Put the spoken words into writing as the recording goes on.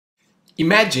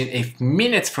Imagine if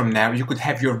minutes from now you could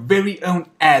have your very own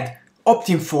ad,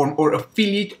 opt-in form or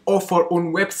affiliate offer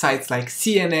on websites like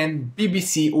CNN,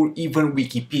 BBC or even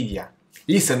Wikipedia.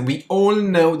 Listen, we all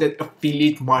know that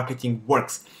affiliate marketing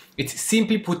works. It's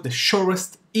simply put the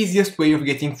surest, easiest way of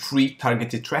getting free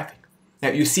targeted traffic. Now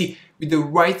you see, with the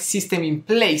right system in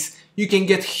place, you can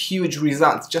get huge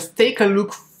results. Just take a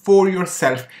look for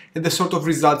yourself at the sort of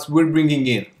results we're bringing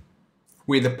in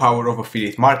with the power of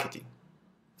affiliate marketing.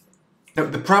 Now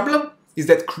the problem is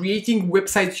that creating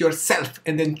websites yourself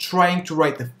and then trying to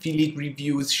write affiliate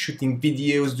reviews, shooting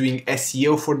videos, doing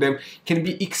SEO for them can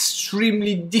be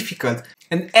extremely difficult.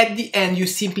 And at the end, you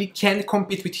simply can't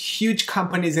compete with huge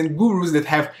companies and gurus that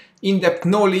have in-depth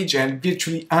knowledge and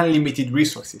virtually unlimited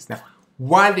resources. Now,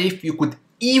 what if you could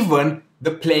even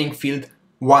the playing field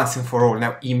once and for all?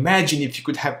 Now, imagine if you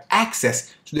could have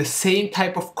access to the same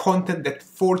type of content that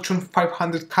Fortune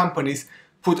 500 companies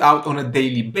put out on a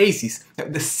daily basis. Now,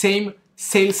 the same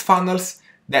sales funnels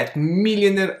that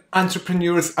millionaire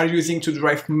entrepreneurs are using to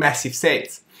drive massive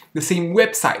sales. The same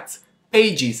websites,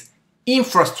 pages,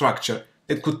 infrastructure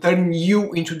that could turn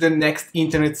you into the next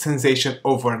internet sensation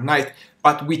overnight,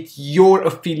 but with your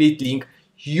affiliate link,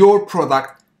 your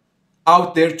product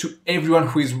out there to everyone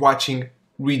who is watching,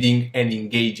 reading and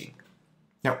engaging.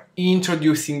 Now,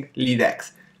 introducing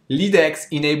LEADX. LEADX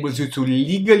enables you to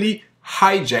legally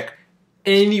hijack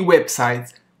any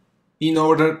website in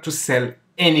order to sell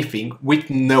anything with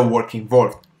no work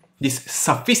involved. This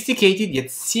sophisticated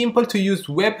yet simple to use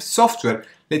web software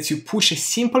lets you push a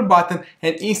simple button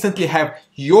and instantly have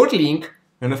your link,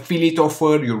 an affiliate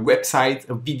offer, your website,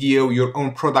 a video, your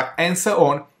own product and so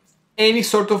on, any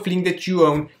sort of link that you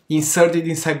own inserted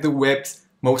inside the web's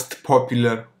most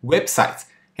popular websites.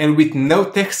 And with no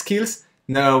tech skills,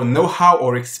 no know-how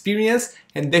or experience,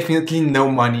 and definitely no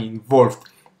money involved.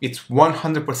 It's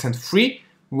 100% free,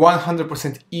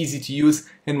 100% easy to use,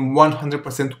 and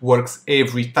 100% works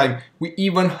every time. We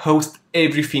even host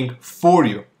everything for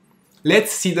you.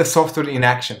 Let's see the software in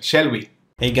action, shall we?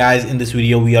 Hey guys, in this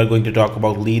video we are going to talk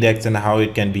about LEADX and how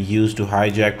it can be used to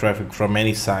hijack traffic from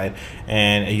any site,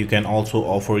 and you can also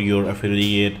offer your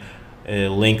affiliate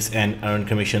links and earn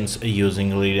commissions using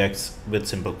LEADX with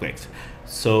simple clicks.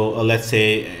 So let's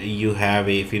say you have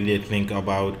a affiliate link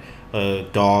about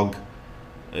dog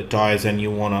toys and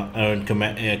you want to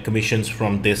earn commissions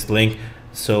from this link.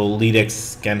 So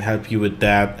LEADX can help you with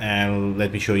that, and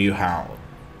let me show you how.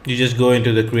 You just go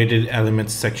into the created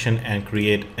elements section and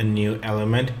create a new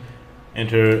element.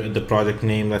 Enter the project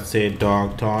name, let's say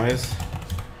dog toys,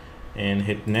 and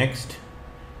hit next.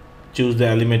 Choose the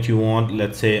element you want.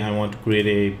 Let's say I want to create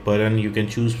a button. You can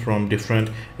choose from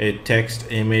different text,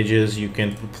 images. You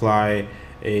can apply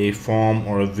a form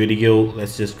or a video.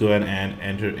 Let's just go ahead and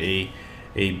enter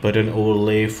a button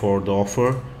overlay for the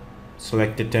offer.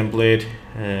 Select the template.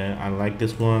 I like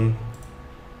this one.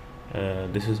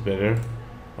 This is better.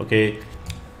 Okay,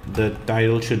 the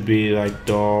title should be like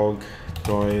dog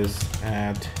toys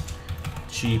at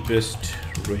cheapest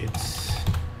rates.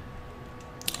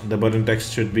 The button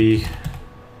text should be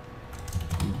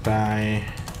buy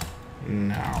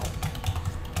now,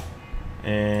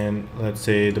 and let's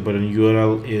say the button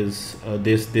URL is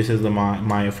this is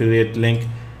my affiliate link,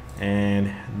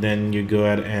 and then you go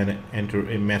ahead and enter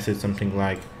a message something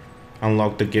like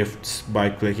unlock the gifts by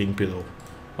clicking below.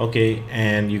 Okay,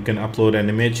 and you can upload an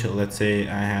image. Let's say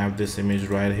I have this image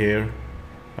right here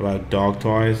about dog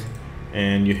toys,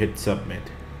 and you hit submit.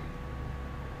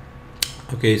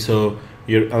 Okay, so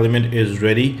your element is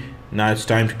ready. Now it's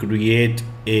time to create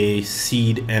a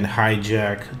seed and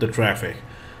hijack the traffic.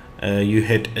 You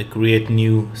hit a create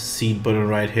new seed button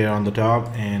right here on the top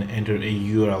and enter a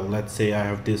URL. Let's say I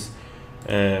have this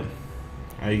a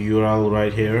URL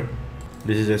right here.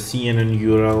 This is a CNN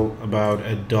URL about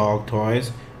a dog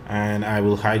toys, and I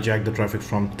will hijack the traffic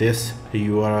from this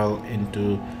URL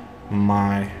into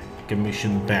my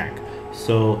commission bank.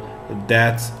 So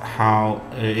that's how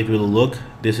it will look.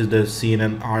 This is the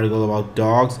CNN article about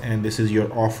dogs, and this is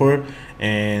your offer,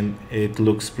 and it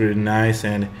looks pretty nice,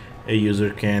 and a user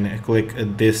can click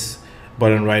this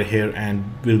button right here and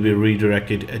will be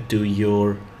redirected to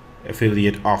your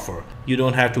affiliate offer. You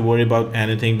don't have to worry about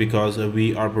anything because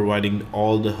we are providing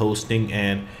all the hosting,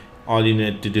 and all you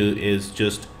need to do is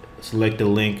just select the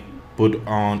link, put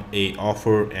on a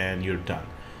offer, and you're done.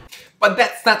 But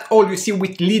that's not all. You see,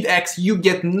 with LEADX you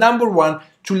get number one,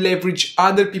 to leverage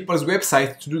other people's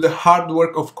websites to do the hard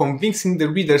work of convincing the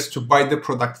readers to buy the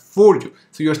product for you.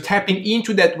 So you're tapping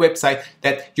into that website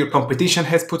that your competition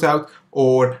has put out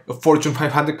or a Fortune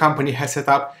 500 company has set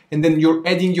up, and then you're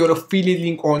adding your affiliate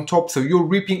link on top, so you're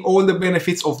reaping all the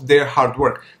benefits of their hard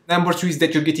work. Number 2 is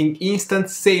that you're getting instant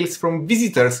sales from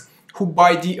visitors who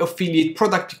buy the affiliate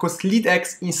product because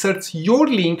LEADX inserts your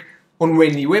link on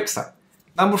any website.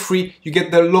 Number 3, you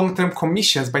get the long-term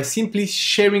commissions by simply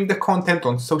sharing the content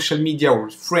on social media or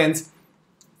with friends,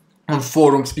 on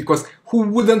forums, because who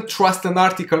wouldn't trust an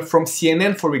article from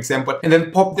CNN, for example, and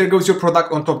then pop, there goes your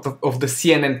product on top of the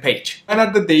CNN page. And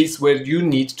are the days where you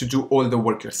need to do all the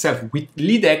work yourself. With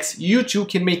LEADX, you too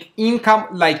can make income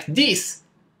like this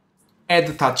at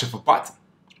the touch of a button.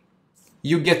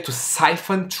 You get to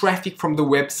siphon traffic from the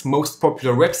web's most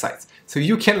popular websites, so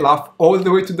you can laugh all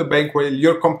the way to the bank while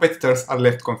your competitors are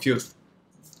left confused.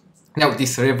 Now,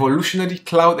 this revolutionary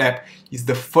cloud app is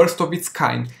the first of its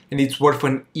kind, and it's worth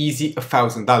an easy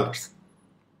 $1,000.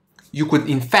 You could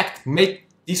in fact make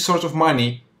this sort of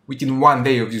money within 1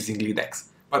 day of using LEADX.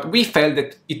 But we felt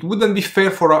that it wouldn't be fair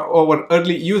for our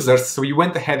early users, so we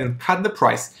went ahead and cut the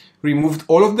price, removed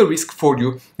all of the risk for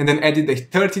you, and then added a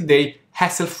 30-day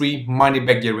hassle-free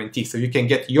money-back guarantee, so you can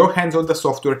get your hands on the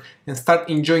software and start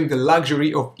enjoying the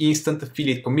luxury of instant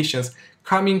affiliate commissions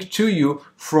coming to you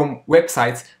from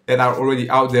websites that are already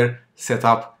out there, set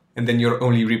up, and then you're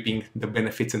only reaping the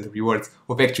benefits and the rewards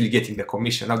of actually getting the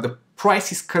commission. Now, the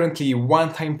price is currently a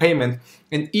one-time payment,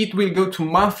 and it will go to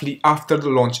monthly after the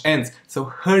launch ends. So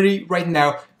hurry right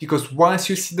now, because once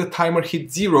you see the timer hit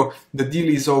 0, the deal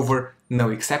is over, no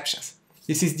exceptions.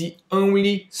 This is the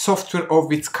only software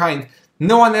of its kind.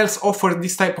 No one else offers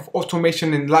this type of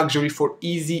automation and luxury for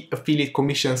easy affiliate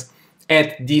commissions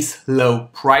at this low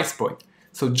price point.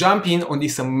 So jump in on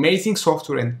this amazing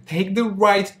software and take the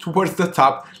ride towards the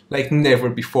top like never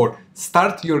before.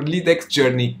 Start your LEADX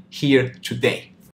journey here today.